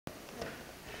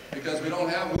Because we don't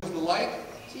have who's the light?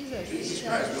 Jesus. Jesus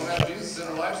Christ. We don't have Jesus in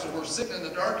our life, so we're sitting in the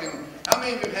dark. And how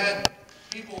many of you have had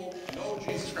people know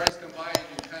Jesus Christ come by and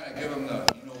you kind of give them the,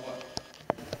 you know what?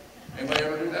 Anybody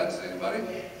ever do that to anybody?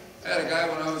 I had a guy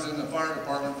when I was in the fire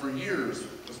department for years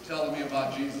was telling me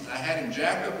about Jesus. I had him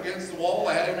jacked up against the wall.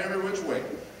 I had him every which way.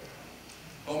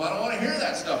 Oh, I don't want to hear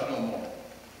that stuff no more.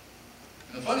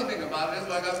 And the funny thing about it is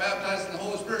when I got baptized in the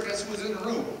Holy Spirit, guess who was in the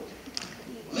room?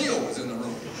 Leo was in the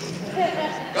room.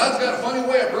 God's got a funny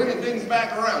way of bringing things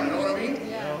back around, you know what I mean?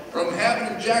 Yeah. From having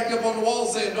him jacked up on the wall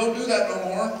saying, don't do that no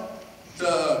more,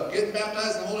 to getting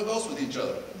baptized in the Holy Ghost with each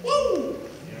other. Woo!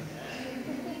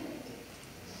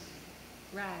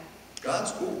 Right.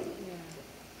 God's cool. Yeah.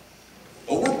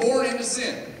 But we're born into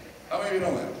sin. How many of you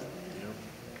know that?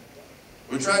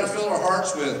 We try to fill our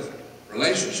hearts with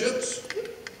relationships,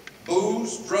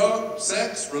 booze, drugs,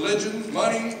 sex, religion,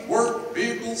 money, work,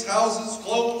 vehicles, houses,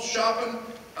 clothes, shopping.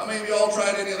 How many of you all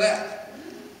tried any of that?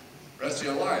 The rest of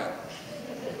you are lying.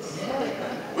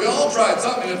 We all tried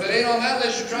something. If it ain't on that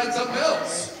list, you tried something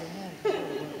else.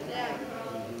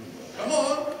 Come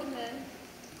on.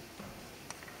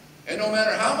 And no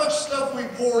matter how much stuff we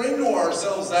pour into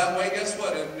ourselves that way, guess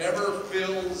what? It never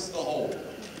fills the hole.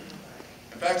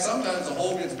 In fact, sometimes the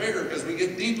hole gets bigger because we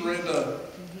get deeper into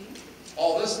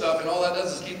all this stuff, and all that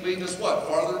does is keep leading us what?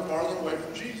 Farther and farther away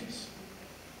from Jesus.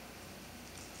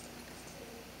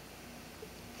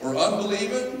 We're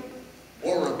unbelieving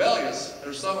or rebellious.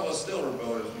 There's some of us still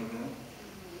rebellious.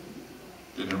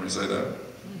 Didn't hear me say that?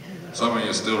 Some of you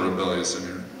are still rebellious in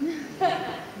here.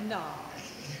 No.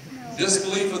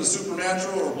 Disbelief of the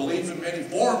supernatural or belief in many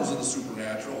forms of the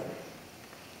supernatural.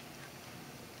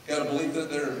 Got to believe that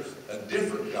there's a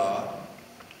different God.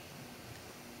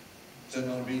 Sitting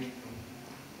on the beach.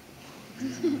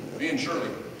 Me and Shirley.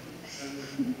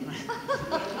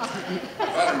 If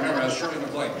I remember, that's Shirley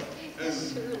McLean.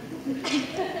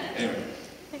 Anyway,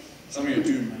 some of you are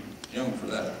too young for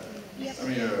that. Some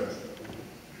of you are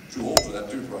too old for that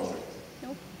too, probably.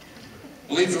 Nope.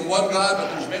 Believe in one God, but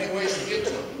there's many ways to get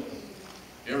to Him.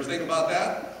 You ever think about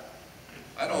that?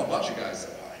 I know a bunch of guys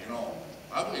that, you know,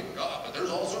 I believe in God, but there's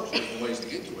all sorts of different ways to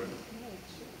get to Him.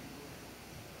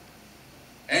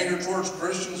 Anger towards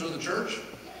Christians or the church?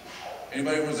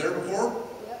 Anybody was there before?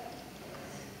 Yep.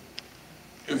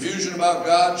 Confusion about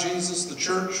God, Jesus, the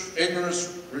church,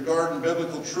 ignorance regarding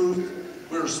biblical truth.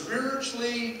 We're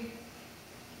spiritually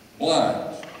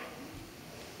blind.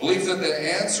 Belief that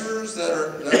the answers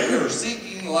that we are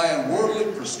seeking lie in worldly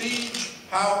prestige,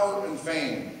 power, and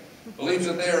fame. Belief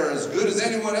that they are as good as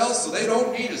anyone else, so they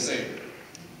don't need a Savior.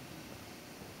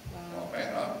 Wow. Oh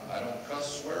man, I don't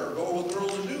cuss, swear, or go with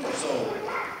girls and do it, so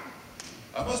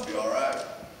I must be all right.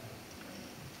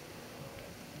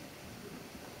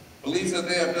 Belief that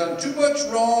they have done too much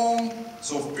wrong,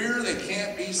 so fear they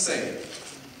can't be saved.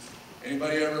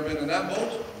 Anybody ever been in that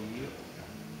boat?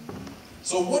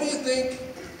 So what do you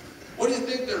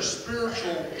think their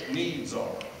spiritual needs are?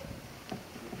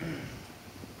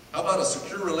 How about a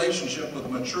secure relationship with a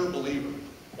mature believer?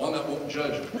 One that won't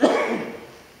judge you.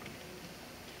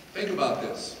 Think about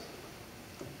this.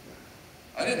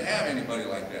 I didn't have anybody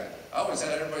like that. I always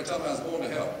had everybody tell me I was going to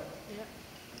hell. Yeah.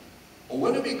 Well,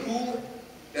 wouldn't it be cool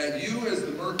that you, as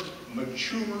the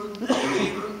mature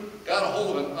believer, got a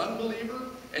hold of an unbeliever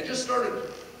and just started,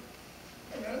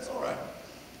 hey man, it's all right.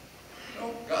 You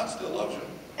know, God still loves you.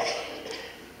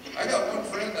 I got one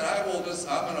friend that I'm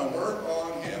going to work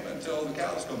on him until the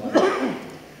cows come home.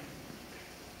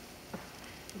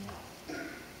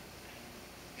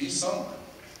 He's sunk.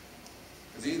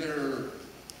 Because either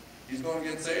he's going to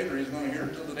get saved or he's going to hear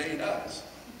it till the day he dies.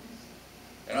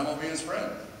 And I'm going to be his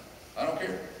friend. I don't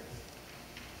care.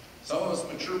 Some of us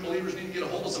mature believers need to get a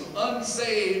hold of some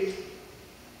unsaved,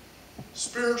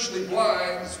 spiritually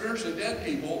blind, spiritually dead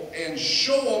people and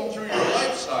show them through your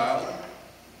lifestyle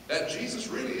that Jesus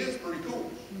really is pretty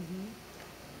cool.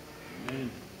 Mm-hmm.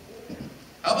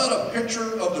 How about a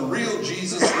picture of the real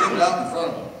Jesus lived out in front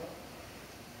of them?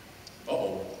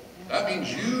 Uh-oh. That means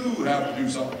you have to do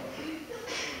something.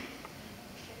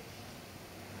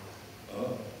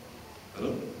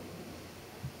 Hello?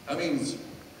 That means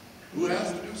who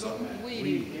has to do something?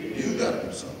 You got to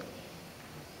do something.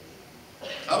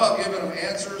 How about giving them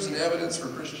answers and evidence for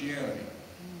Christianity?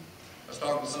 I was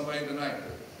talking to somebody tonight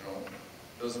that,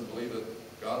 doesn't believe that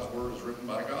God's Word is written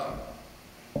by God,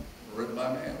 or written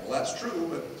by man. Well, that's true,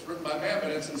 but it's written by man,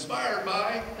 but it's inspired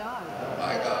by God.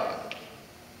 By God.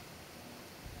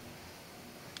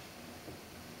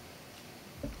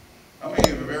 How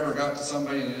many of you have ever got to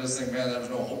somebody and you just think, man, there's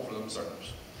no hope for them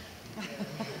sinners?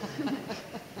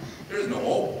 There's no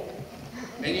hope.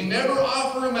 And you never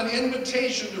offer them an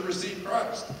invitation to receive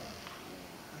Christ.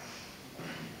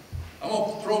 I'm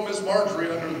going to throw Miss Marjorie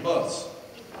under the bus.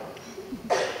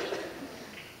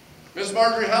 Miss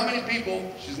Marjorie, how many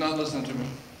people, she's not listening to me,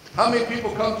 how many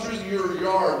people come through your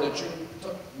yard that you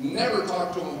never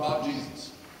talk to them about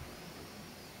Jesus?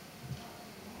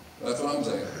 That's what I'm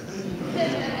saying.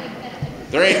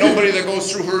 There ain't nobody that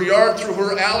goes through her yard, through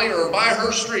her alley, or by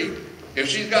her street. If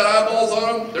she's got eyeballs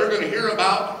on them, they're going to hear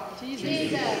about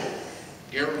Jesus.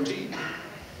 Guaranteed.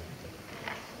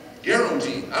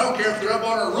 Guaranteed. I don't care if they're up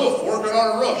on her roof, working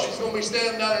on her roof. She's going to be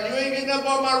standing down there. You ain't getting up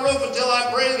on my roof until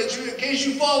I pray that you, in case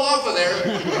you fall off of there.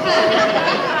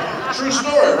 True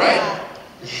story, right?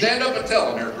 Stand up and tell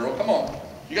them here, girl. Come on.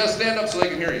 You got to stand up so they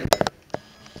can hear you.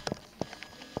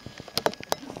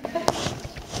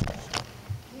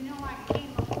 You know, I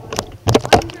came upon a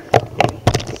wonderful day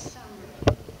this summer.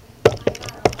 I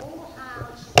got an old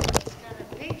house, it's got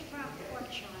a big front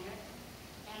porch on it,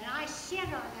 and I sit on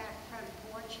that front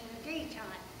porch in the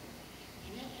daytime.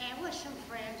 And with some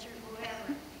friends or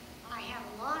whoever. I have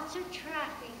lots of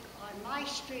traffic on my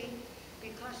street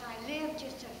because I live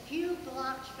just a few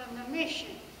blocks from the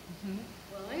mission.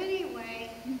 Well,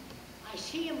 anyway, I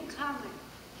see them coming,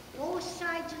 both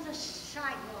sides of the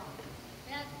sidewalk,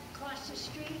 that across the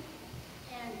street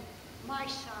and my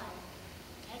side.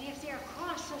 And if they're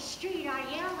across the street, I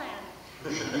yell at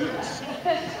them. I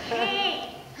say,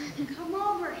 hey, come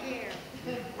over here.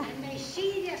 And they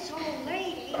see this old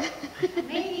lady.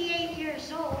 I'm 88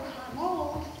 years old. I'm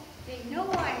old. They know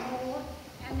I'm old,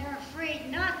 and they're afraid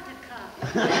not to come.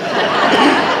 So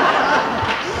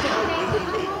they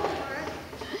come over,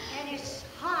 and it's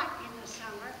hot in the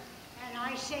summer, and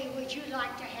I say, would you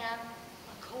like to have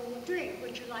a cold drink?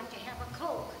 Would you like to have a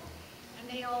Coke? And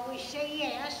they always say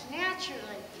yes,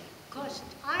 naturally, because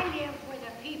I live where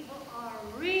the people are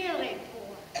really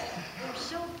poor. They're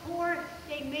so poor,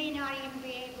 they may not even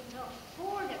be able to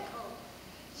afford a Coke.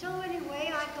 So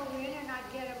anyway, I go in and I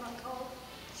get them a Coke.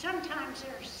 Sometimes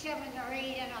there's 7 or 8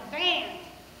 in a band.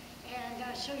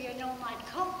 And so you know my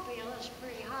Coke bill is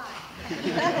pretty high.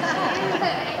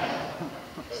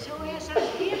 So as I'm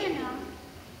giving them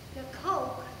the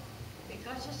Coke,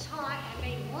 because it's hot and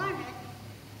they want it,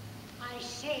 I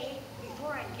say,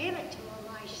 before I give it to them,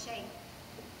 I say,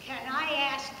 can I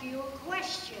ask you a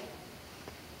question?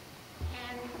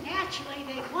 And naturally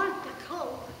they want the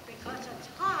Coke because it's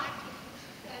hot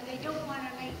and they don't want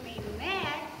to make me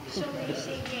mad, so they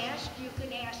say, yes, you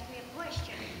can ask me a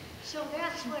question. So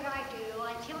that's what I do.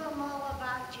 I tell them all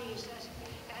about Jesus,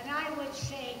 and I would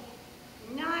say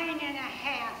 9.5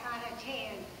 out of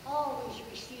 10 always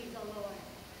receive the Lord.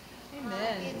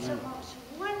 Amen. It's the most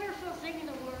wonderful thing in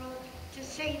the world to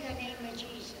say the name of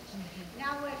Jesus.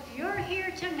 Now, if you're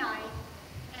here tonight,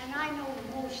 and I know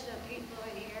most of the people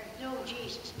in here know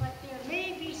Jesus, but there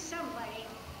may be somebody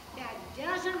that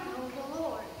doesn't know the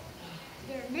Lord.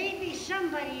 There may be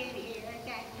somebody in here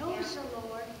that knows the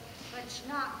Lord, but's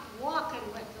not walking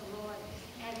with the Lord.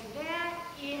 And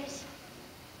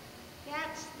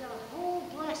that's the whole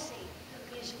blessing,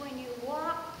 is when you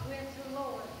walk with the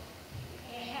Lord.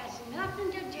 It has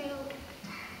nothing to do,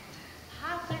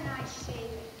 how can I say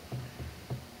it?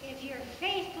 If you're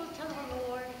faithful to the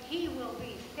Lord, He will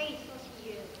be faithful to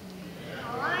you.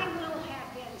 Now, I will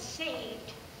have been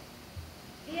saved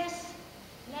this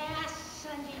last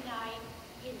Sunday night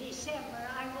in December.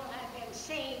 I will have been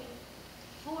saved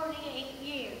 48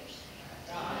 years.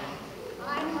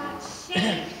 I got saved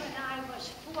when I was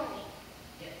 40.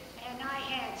 And I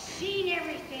had seen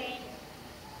everything,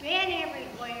 been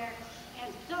everywhere,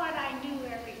 and thought I knew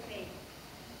everything.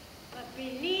 But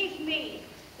believe me,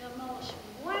 the most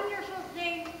wonderful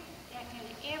thing that can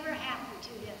ever happen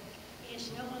to you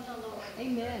is knowing the Lord.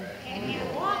 Amen. And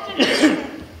you're walking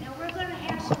in. Now we're going to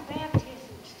have some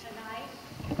baptisms tonight.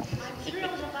 I'm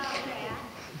thrilled about that.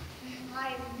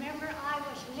 I remember I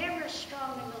was never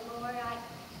strong in the Lord. I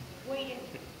waited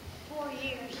 4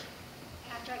 years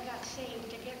after I got saved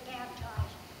to get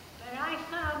baptized. But I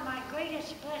found my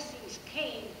greatest blessings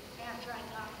came after I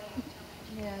got baptized.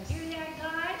 Yes. Hear that,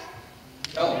 guys?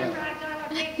 Tell Remember, them. I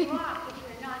got a big rock if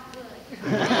you're not good.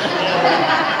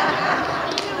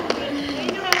 They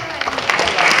know what I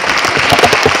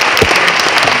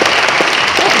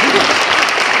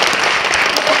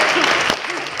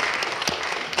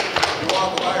You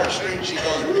walk by her street, she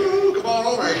goes, "Woo, come on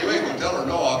over here." You ain't gonna tell her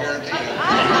no, I'll guarantee you.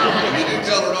 If you do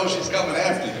tell her no, she's coming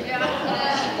after you.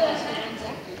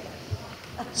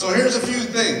 So here's a few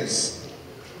things.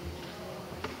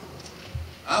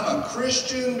 I'm a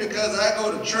Christian because I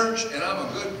go to church and I'm a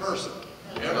good person.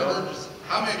 You ever heard this?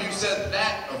 How many of you said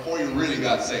that before you really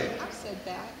got saved? I've said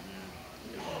that.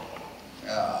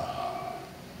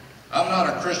 I'm not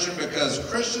a Christian because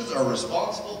Christians are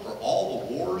responsible for all the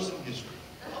wars in history.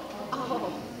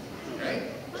 Okay?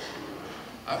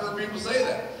 I've heard people say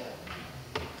that.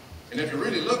 And if you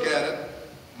really look at it,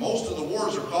 most of the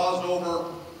wars are caused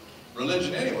over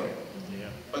religion anyway. Yeah.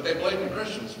 But they blame the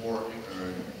Christians for it.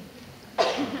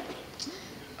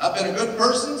 I've been a good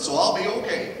person, so I'll be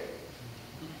okay.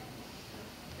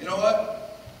 You know what?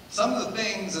 Some of the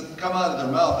things that come out of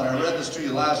their mouth, and I read this to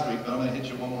you last week, but I'm going to hit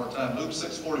you one more time. Luke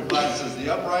 6:45 says, "The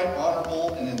upright,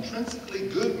 honorable, and intrinsically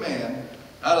good man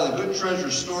out of the good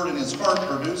treasure stored in his heart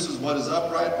produces what is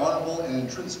upright, honorable, and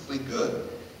intrinsically good.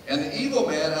 And the evil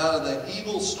man out of the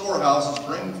evil storehouses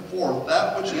bring forth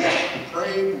that which is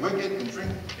depraved, wicked, and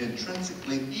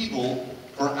intrinsically evil.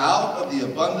 For out of the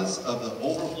abundance of the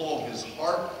overflow of his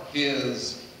heart,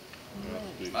 his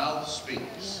mouth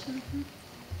speaks."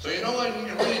 So you know what? You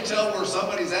can really tell where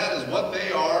somebody's at is what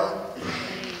they are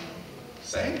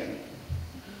saying.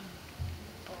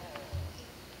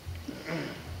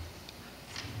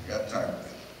 I got time.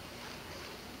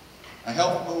 I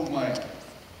helped move my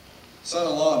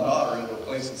son-in-law and daughter into a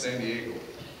place in San Diego.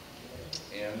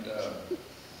 And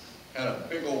had a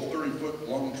big old 30-foot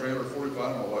long trailer, 45, I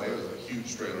don't know what, it was a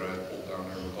huge trailer I had pulled down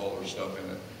there with all their stuff in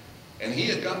it. And he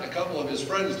had gotten a couple of his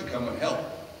friends to come and help.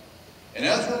 And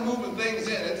as we're moving things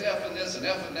in, it's F and this and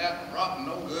F and that, and rotten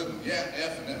no good, and yeah,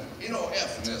 F and that, you know,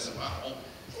 F and this,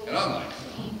 and I'm like,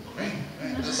 man,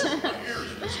 this is, my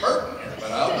ears are just hurting here, but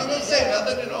I'm not going to say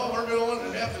nothing, you know, we're doing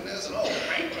an F and this and all.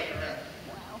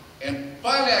 And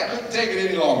finally, I couldn't take it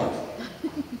any longer.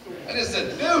 I just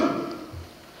said, dude,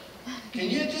 can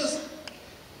you just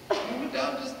move it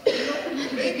down just, you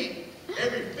know, maybe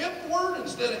every fifth word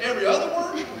instead of every other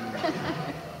word?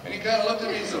 And he kind of looked at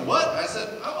me and said, what? I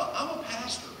said, I'm a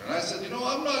pastor. And I said, you know,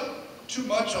 I'm not too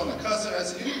much on the cussing. I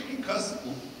said, you can cuss.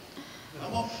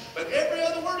 But every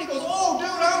other word, he goes, oh, dude,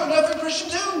 I'm an effing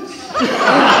Christian too.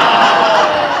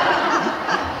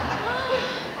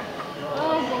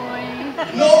 Oh, boy.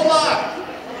 No lie.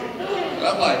 And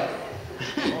I'm like,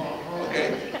 okay,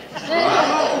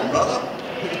 wow, brother.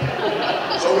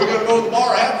 So we're going to go to the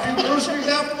bar and have a few groceries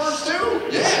afterwards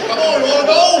too? Yeah, come on, you want to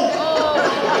go?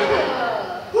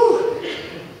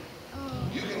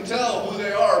 You can tell who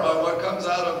they are by what comes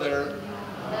out of their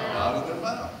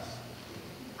mouths.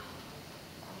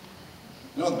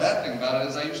 You know, the bad thing about it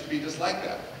is I used to be just like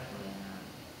that.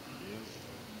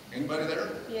 Anybody there?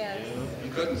 Yes.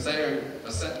 You couldn't say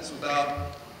a sentence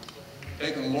without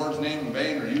taking the Lord's name in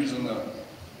vain or using the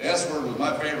S word was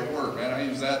my favorite word, man. I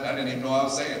used that, I didn't even know I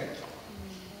was saying it.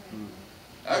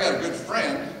 I got a good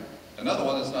friend, another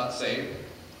one that's not saved,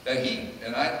 that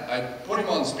I put him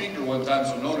on speaker one time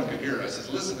so no one could hear it. I said,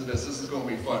 listen to this is going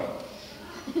to be funny.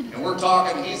 And we're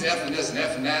talking, he's effing this and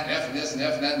effing that, and effing this and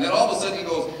effing that, and then all of a sudden he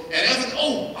goes, and effing,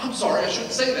 oh, I'm sorry, I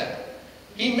shouldn't say that.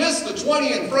 He missed the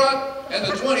 20 in front and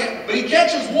the 20, but he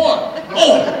catches one.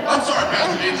 Oh, I'm sorry,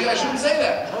 Pastor JT, I shouldn't say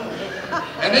that.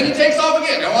 And then he takes off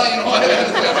again. Well, you know what?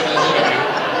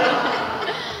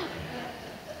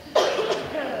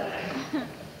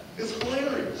 It's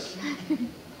hilarious.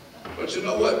 But you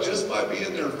know what? Just by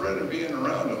being their friend and being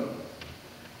around them,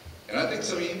 and I think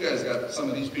some of you guys got some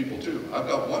of these people too. I've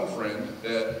got one friend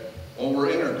that when we're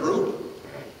in a group,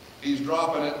 he's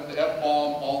dropping it, the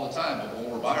F-bomb all the time. But when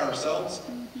we're by ourselves,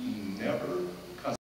 he never